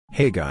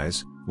Hey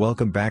guys,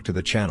 welcome back to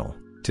the channel.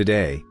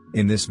 Today,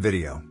 in this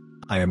video,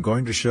 I am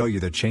going to show you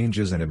the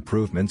changes and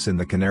improvements in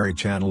the Canary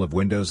channel of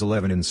Windows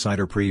 11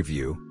 Insider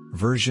Preview,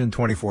 version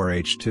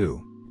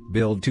 24H2,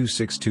 build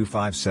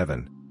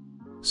 26257.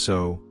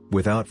 So,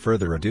 without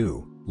further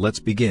ado, let's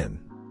begin.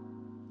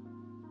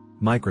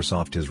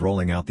 Microsoft is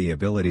rolling out the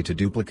ability to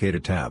duplicate a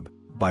tab,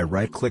 by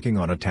right-clicking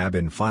on a tab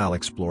in File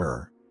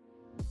Explorer.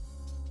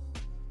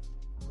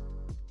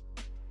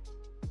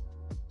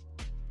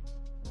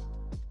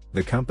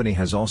 The company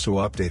has also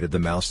updated the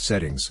mouse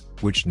settings,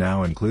 which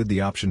now include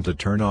the option to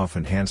turn off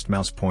enhanced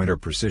mouse pointer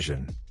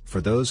precision, for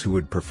those who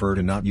would prefer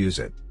to not use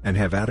it, and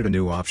have added a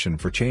new option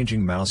for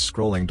changing mouse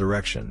scrolling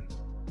direction.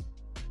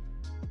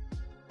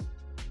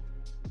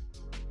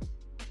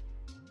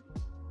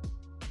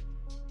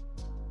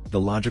 The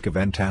logic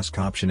event task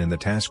option in the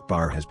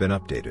taskbar has been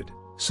updated,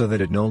 so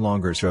that it no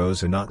longer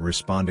shows a not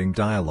responding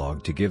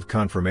dialog to give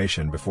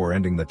confirmation before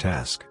ending the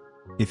task.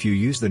 If you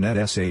use the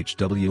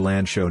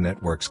netshwlan show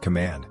networks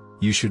command,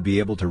 you should be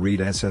able to read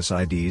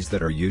SSIDs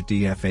that are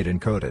UTF-8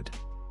 encoded.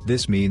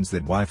 This means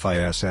that Wi-Fi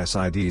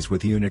SSIDs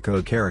with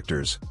Unicode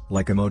characters,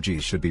 like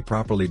emojis, should be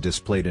properly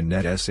displayed in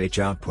netsh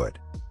output.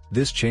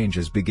 This change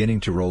is beginning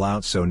to roll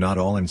out, so not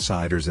all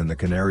insiders in the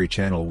Canary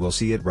channel will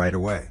see it right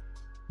away.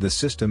 The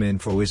system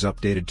info is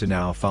updated to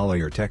now follow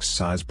your text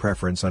size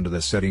preference under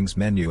the settings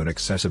menu and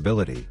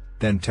accessibility,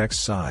 then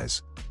text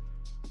size.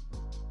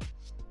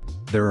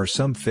 There are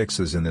some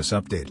fixes in this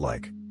update,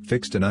 like,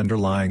 fixed an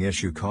underlying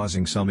issue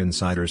causing some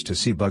insiders to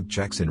see bug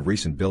checks in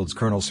recent builds,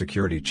 kernel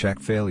security check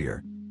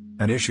failure.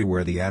 An issue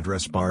where the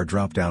address bar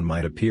dropdown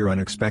might appear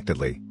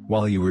unexpectedly,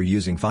 while you were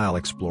using File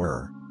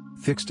Explorer.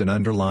 Fixed an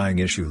underlying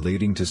issue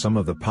leading to some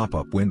of the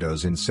pop-up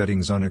windows in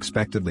settings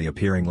unexpectedly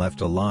appearing left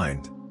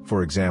aligned,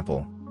 for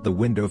example, the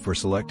window for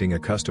selecting a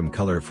custom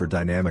color for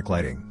dynamic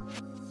lighting.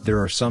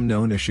 There are some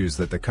known issues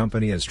that the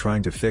company is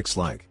trying to fix,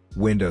 like,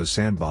 Windows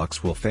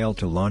Sandbox will fail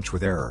to launch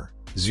with error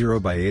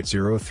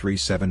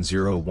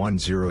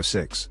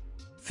 0x80370106.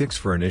 Fix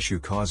for an issue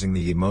causing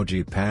the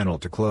emoji panel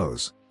to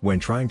close, when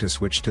trying to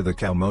switch to the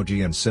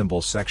Calmoji and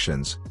symbol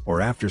sections,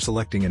 or after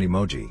selecting an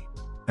emoji.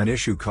 An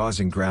issue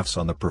causing graphs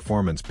on the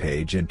performance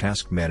page in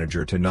Task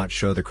Manager to not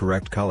show the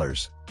correct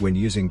colors, when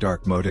using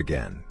dark mode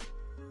again.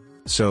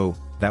 So,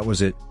 that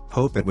was it.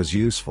 Hope it was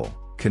useful.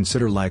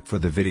 Consider like for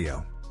the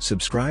video,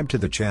 subscribe to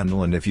the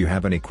channel, and if you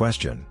have any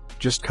question,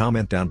 just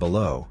comment down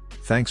below.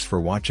 Thanks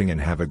for watching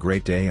and have a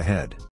great day ahead.